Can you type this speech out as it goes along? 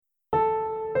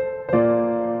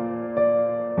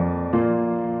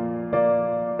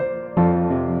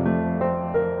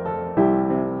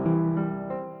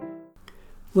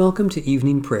Welcome to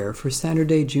evening prayer for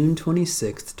Saturday, June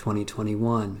 26th,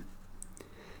 2021.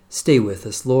 Stay with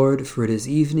us, Lord, for it is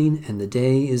evening and the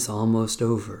day is almost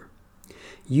over.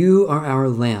 You are our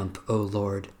lamp, O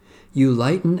Lord. You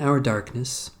lighten our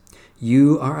darkness.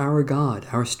 You are our God,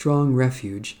 our strong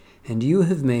refuge, and you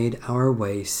have made our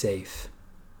way safe.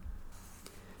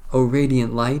 O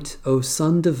radiant light, O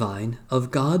Sun divine, of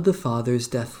God the Father's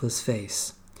deathless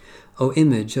face, O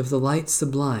image of the light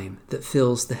sublime that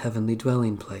fills the heavenly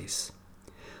dwelling place.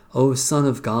 O Son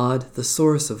of God, the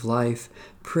source of life,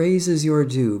 praise is your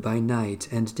due by night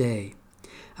and day.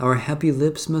 Our happy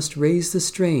lips must raise the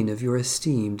strain of your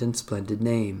esteemed and splendid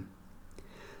name.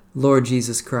 Lord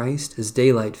Jesus Christ, as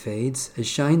daylight fades, as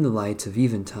shine the lights of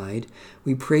eventide,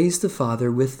 we praise the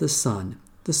Father with the Son,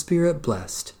 the Spirit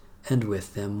blessed, and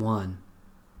with them one.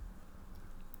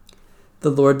 The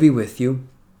Lord be with you.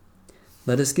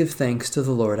 Let us give thanks to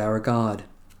the Lord our God.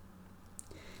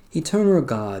 Eternal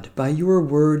God, by your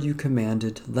word you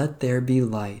commanded, let there be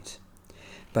light.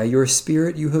 By your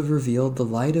Spirit you have revealed the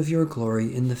light of your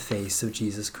glory in the face of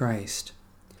Jesus Christ.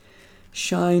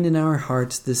 Shine in our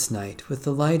hearts this night with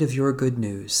the light of your good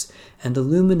news, and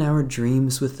illumine our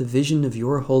dreams with the vision of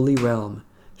your holy realm.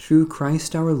 Through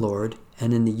Christ our Lord,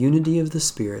 and in the unity of the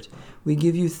Spirit, we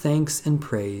give you thanks and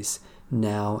praise,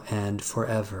 now and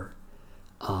forever.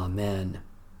 Amen.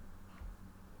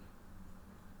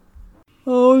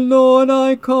 O Lord,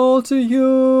 I call to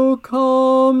you,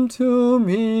 come to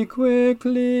me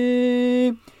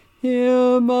quickly.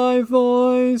 Hear my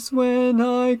voice when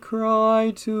I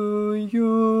cry to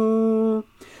you.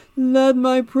 Let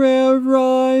my prayer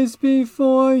rise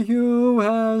before you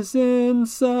as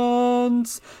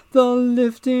incense, the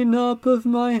lifting up of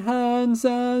my hands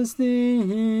as the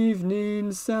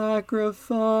evening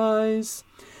sacrifice.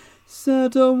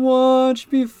 Set a watch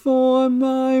before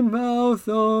my mouth,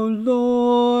 O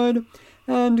Lord,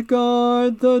 and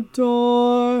guard the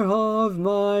door of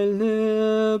my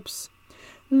lips.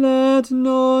 Let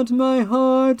not my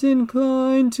heart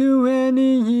incline to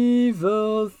any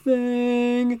evil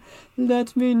thing.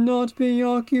 Let me not be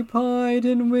occupied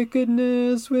in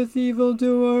wickedness with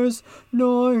evildoers,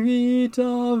 nor eat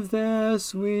of their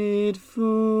sweet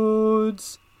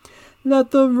foods.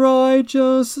 Let the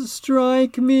righteous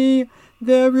strike me.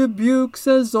 Their rebukes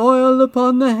as oil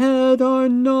upon the head are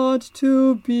not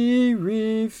to be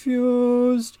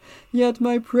refused. Yet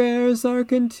my prayers are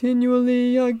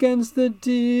continually against the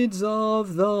deeds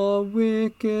of the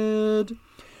wicked.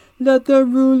 Let the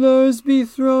rulers be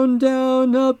thrown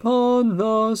down upon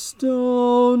the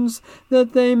stones,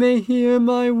 that they may hear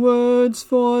my words,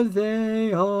 for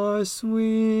they are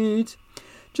sweet.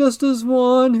 Just as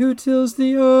one who tills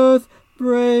the earth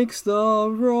breaks the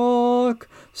rock,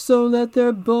 so let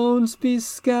their bones be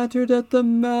scattered at the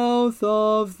mouth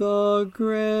of the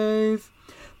grave.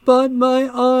 But my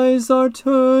eyes are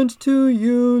turned to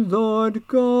you, Lord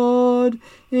God.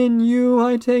 In you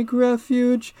I take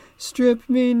refuge. Strip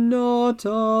me not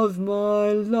of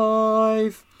my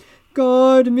life.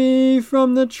 Guard me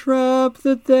from the trap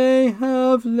that they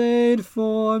have laid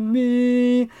for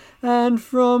me, and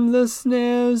from the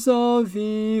snares of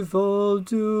evildoers.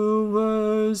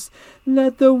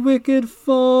 Let the wicked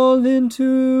fall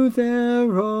into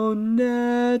their own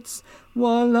nets,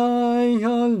 while I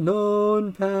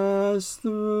alone pass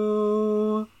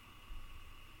through.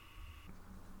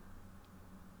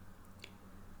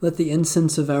 Let the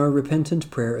incense of our repentant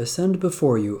prayer ascend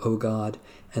before you, O God,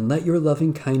 and let your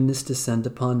loving kindness descend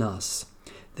upon us,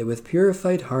 that with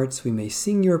purified hearts we may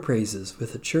sing your praises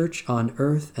with the church on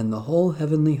earth and the whole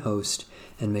heavenly host,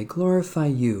 and may glorify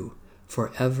you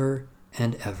forever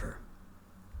and ever.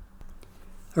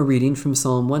 A reading from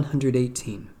Psalm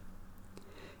 118.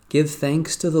 Give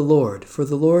thanks to the Lord, for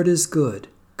the Lord is good.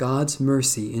 God's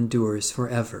mercy endures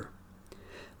forever.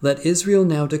 Let Israel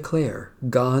now declare,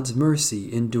 God's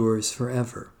mercy endures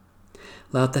forever.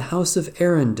 Let the house of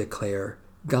Aaron declare,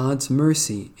 God's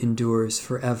mercy endures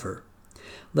forever.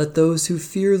 Let those who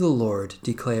fear the Lord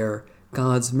declare,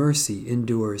 God's mercy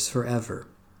endures forever.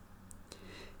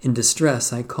 In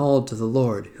distress I called to the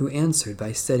Lord, who answered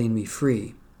by setting me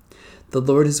free. The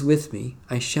Lord is with me,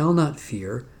 I shall not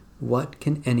fear. What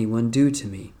can anyone do to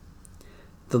me?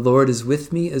 The Lord is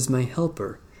with me as my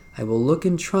helper. I will look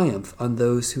in triumph on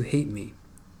those who hate me.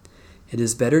 It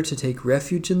is better to take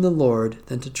refuge in the Lord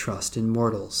than to trust in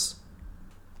mortals.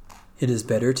 It is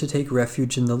better to take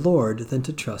refuge in the Lord than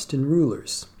to trust in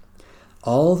rulers.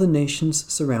 All the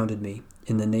nations surrounded me.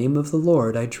 In the name of the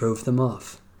Lord I drove them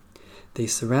off. They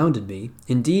surrounded me.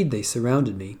 Indeed, they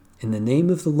surrounded me. In the name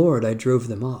of the Lord I drove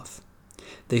them off.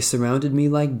 They surrounded me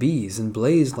like bees and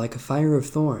blazed like a fire of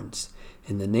thorns.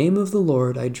 In the name of the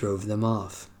Lord I drove them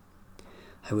off.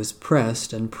 I was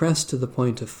pressed and pressed to the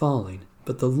point of falling,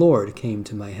 but the Lord came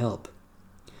to my help.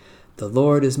 The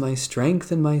Lord is my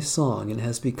strength and my song, and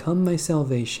has become my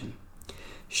salvation.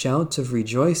 Shouts of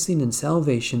rejoicing and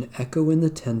salvation echo in the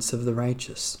tents of the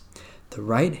righteous. The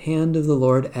right hand of the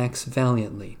Lord acts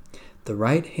valiantly. The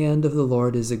right hand of the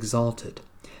Lord is exalted.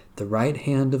 The right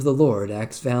hand of the Lord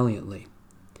acts valiantly.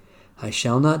 I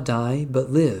shall not die,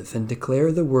 but live, and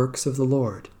declare the works of the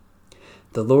Lord.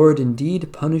 The Lord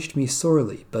indeed punished me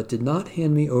sorely, but did not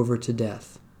hand me over to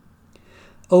death.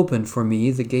 Open for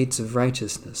me the gates of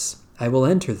righteousness. I will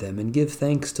enter them and give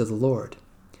thanks to the Lord.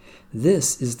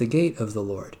 This is the gate of the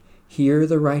Lord. Here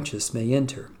the righteous may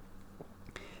enter.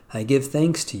 I give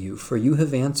thanks to you, for you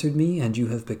have answered me, and you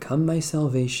have become my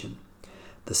salvation.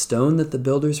 The stone that the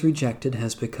builders rejected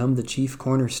has become the chief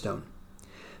cornerstone.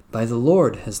 By the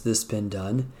Lord has this been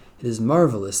done. It is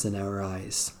marvelous in our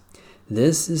eyes.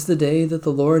 This is the day that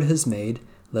the Lord has made.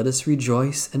 Let us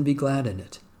rejoice and be glad in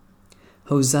it.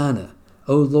 Hosanna,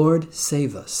 O Lord,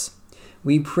 save us.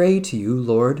 We pray to you,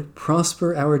 Lord,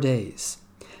 prosper our days.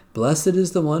 Blessed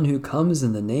is the one who comes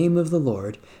in the name of the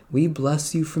Lord. We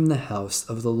bless you from the house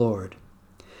of the Lord.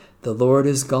 The Lord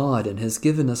is God and has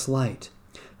given us light.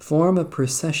 Form a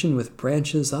procession with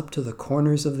branches up to the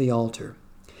corners of the altar.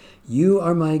 You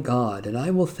are my God, and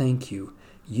I will thank you.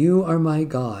 You are my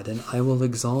God, and I will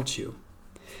exalt you.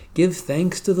 Give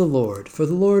thanks to the Lord, for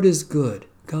the Lord is good.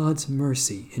 God's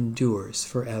mercy endures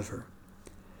forever.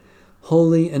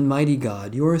 Holy and mighty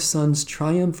God, your Son's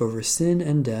triumph over sin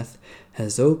and death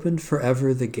has opened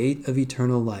forever the gate of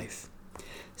eternal life.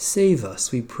 Save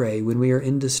us, we pray, when we are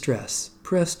in distress,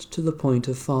 pressed to the point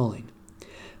of falling.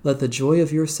 Let the joy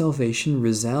of your salvation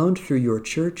resound through your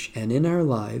church and in our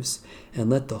lives, and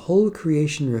let the whole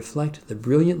creation reflect the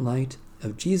brilliant light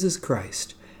of Jesus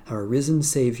Christ, our risen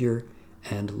Savior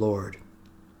and Lord.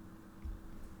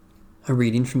 A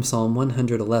reading from Psalm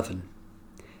 111.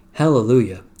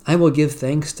 Hallelujah! I will give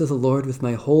thanks to the Lord with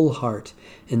my whole heart,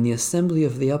 in the assembly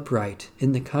of the upright,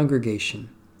 in the congregation.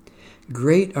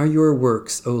 Great are your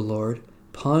works, O Lord,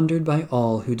 pondered by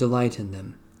all who delight in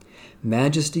them.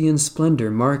 Majesty and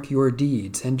splendor mark your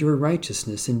deeds, and your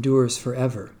righteousness endures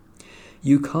forever.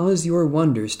 You cause your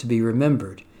wonders to be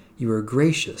remembered. You are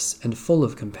gracious and full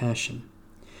of compassion.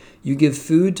 You give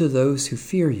food to those who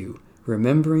fear you,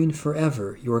 remembering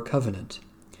forever your covenant.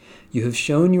 You have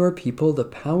shown your people the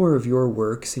power of your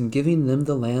works in giving them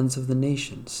the lands of the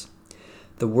nations.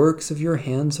 The works of your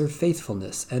hands are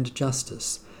faithfulness and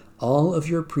justice. All of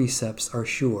your precepts are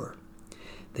sure.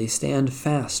 They stand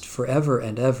fast forever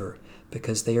and ever,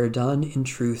 because they are done in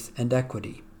truth and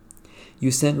equity.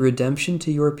 You sent redemption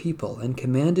to your people and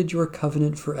commanded your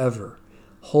covenant forever.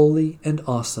 Holy and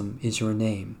awesome is your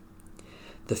name.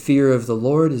 The fear of the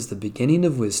Lord is the beginning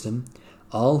of wisdom.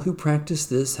 All who practice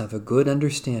this have a good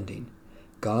understanding.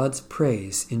 God's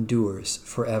praise endures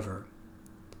forever.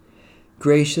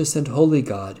 Gracious and holy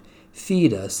God,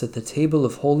 feed us at the table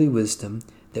of holy wisdom,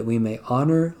 that we may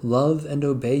honor, love, and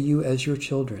obey you as your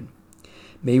children.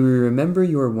 May we remember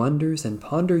your wonders and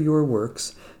ponder your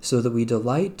works, so that we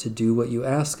delight to do what you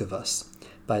ask of us,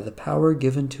 by the power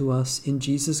given to us in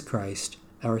Jesus Christ,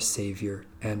 our Savior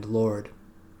and Lord.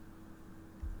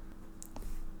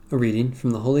 A reading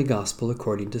from the Holy Gospel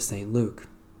according to St. Luke.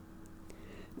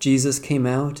 Jesus came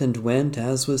out and went,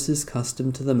 as was his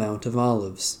custom, to the Mount of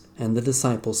Olives, and the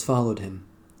disciples followed him.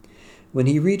 When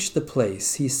he reached the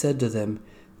place, he said to them,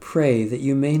 "Pray that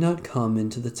you may not come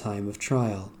into the time of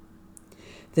trial."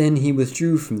 Then he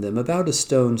withdrew from them about a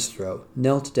stone's throw,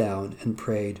 knelt down, and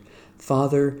prayed,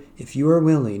 "Father, if you are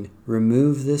willing,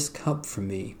 remove this cup from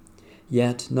me.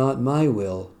 Yet not my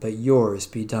will, but yours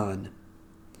be done."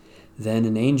 Then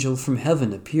an angel from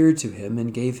heaven appeared to him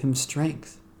and gave him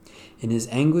strength. In his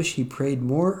anguish he prayed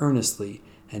more earnestly,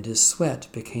 and his sweat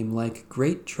became like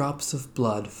great drops of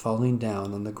blood falling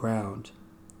down on the ground.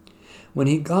 When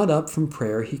he got up from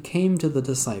prayer, he came to the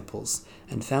disciples,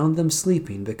 and found them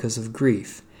sleeping because of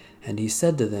grief. And he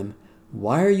said to them,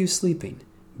 "Why are you sleeping?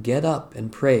 Get up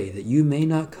and pray, that you may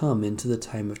not come into the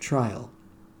time of trial."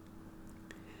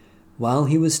 While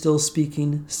he was still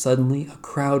speaking, suddenly a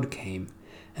crowd came,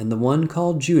 and the one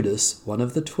called Judas, one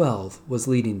of the 12, was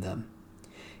leading them.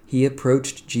 He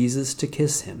approached Jesus to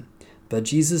kiss him, but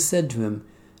Jesus said to him,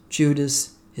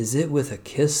 "Judas, is it with a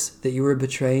kiss that you are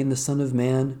betraying the Son of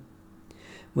Man?"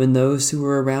 When those who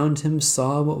were around him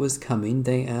saw what was coming,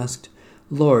 they asked,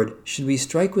 "Lord, should we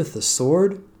strike with the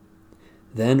sword?"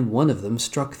 Then one of them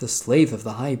struck the slave of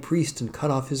the high priest and cut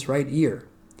off his right ear.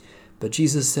 But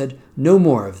Jesus said, "No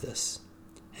more of this."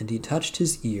 And he touched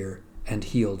his ear and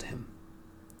healed him.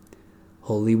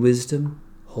 Holy wisdom,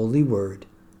 holy word,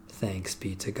 thanks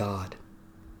be to God.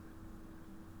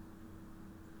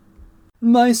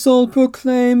 My soul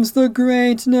proclaims the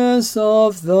greatness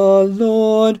of the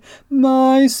Lord.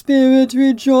 My spirit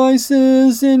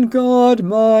rejoices in God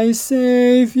my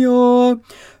Saviour.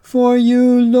 For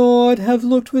you, Lord, have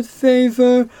looked with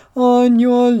favor on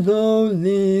your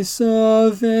lowly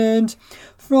servant.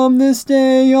 From this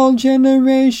day all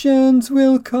generations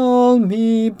will call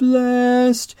me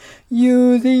blessed.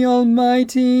 You, the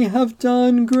Almighty, have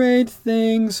done great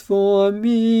things for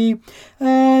me,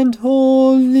 and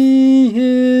holy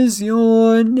is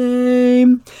your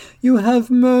name. You have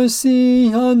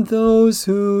mercy on those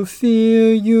who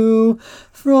fear you,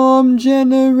 from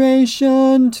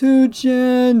generation to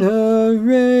generation.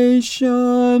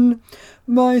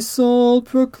 My soul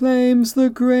proclaims the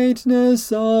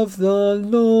greatness of the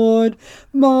Lord.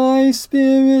 My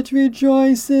spirit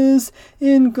rejoices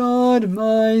in God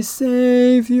my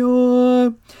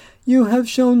Saviour. You have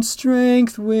shown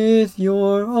strength with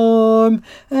your arm,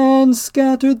 and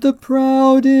scattered the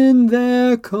proud in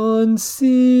their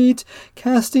conceit,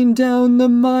 casting down the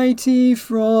mighty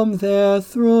from their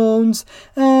thrones,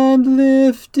 and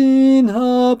lifting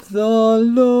up the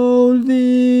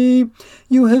lowly.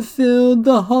 You have filled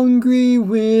the hungry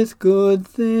with good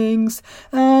things,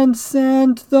 and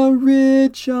sent the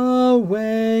rich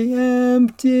away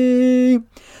empty.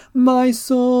 My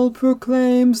soul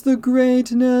proclaims the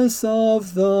greatness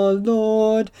of the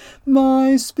Lord.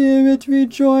 My spirit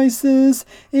rejoices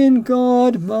in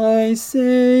God my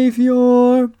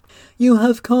Saviour. You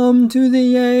have come to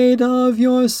the aid of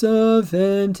your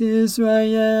servant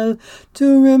Israel,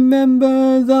 to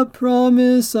remember the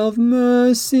promise of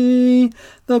mercy,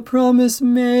 the promise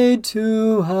made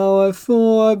to our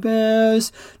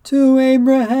forebears, to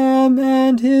Abraham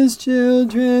and his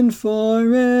children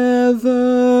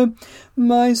forever.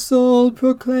 My soul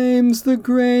proclaims the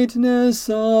greatness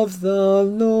of the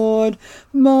Lord.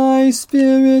 My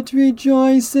spirit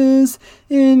rejoices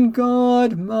in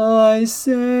God my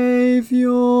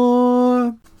Saviour.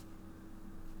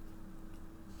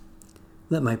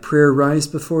 Let my prayer rise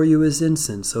before you as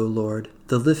incense, O Lord,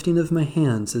 the lifting of my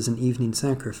hands as an evening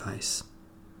sacrifice.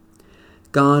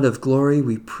 God of glory,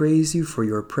 we praise you for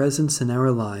your presence in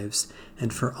our lives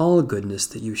and for all goodness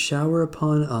that you shower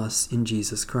upon us in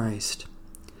Jesus Christ.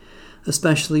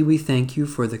 Especially we thank you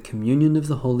for the communion of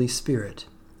the Holy Spirit,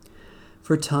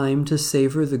 for time to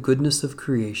savor the goodness of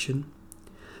creation,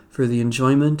 for the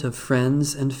enjoyment of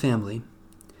friends and family,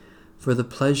 for the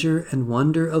pleasure and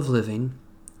wonder of living,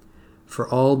 for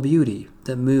all beauty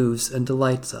that moves and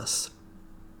delights us.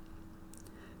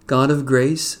 God of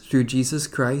grace, through Jesus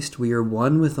Christ, we are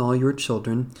one with all your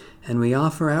children, and we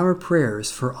offer our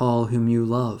prayers for all whom you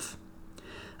love.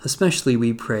 Especially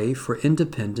we pray for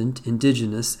independent,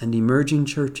 indigenous, and emerging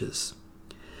churches,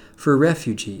 for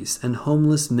refugees and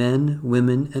homeless men,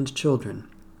 women, and children,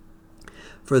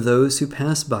 for those who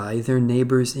pass by their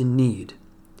neighbors in need,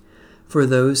 for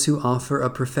those who offer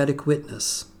a prophetic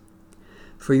witness,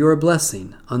 for your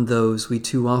blessing on those we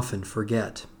too often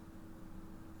forget.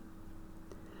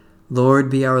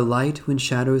 Lord, be our light when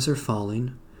shadows are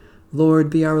falling. Lord,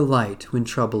 be our light when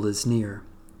trouble is near.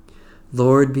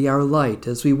 Lord, be our light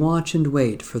as we watch and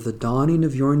wait for the dawning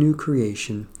of your new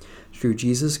creation, through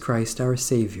Jesus Christ our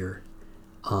Savior.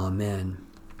 Amen.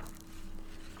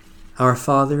 Our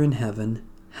Father in heaven,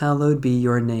 hallowed be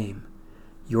your name.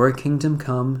 Your kingdom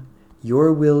come,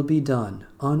 your will be done,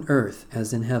 on earth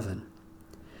as in heaven.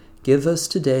 Give us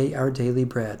today our daily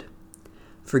bread.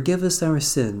 Forgive us our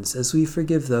sins as we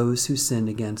forgive those who sin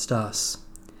against us.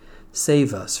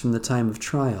 Save us from the time of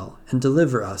trial and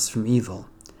deliver us from evil.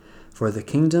 For the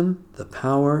kingdom, the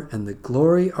power, and the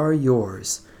glory are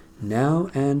yours, now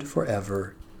and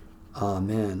forever.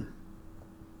 Amen.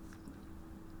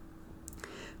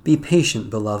 Be patient,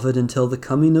 beloved, until the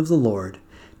coming of the Lord.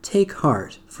 Take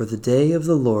heart, for the day of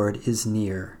the Lord is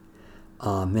near.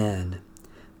 Amen.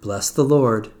 Bless the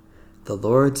Lord. The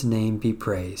Lord's name be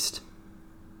praised.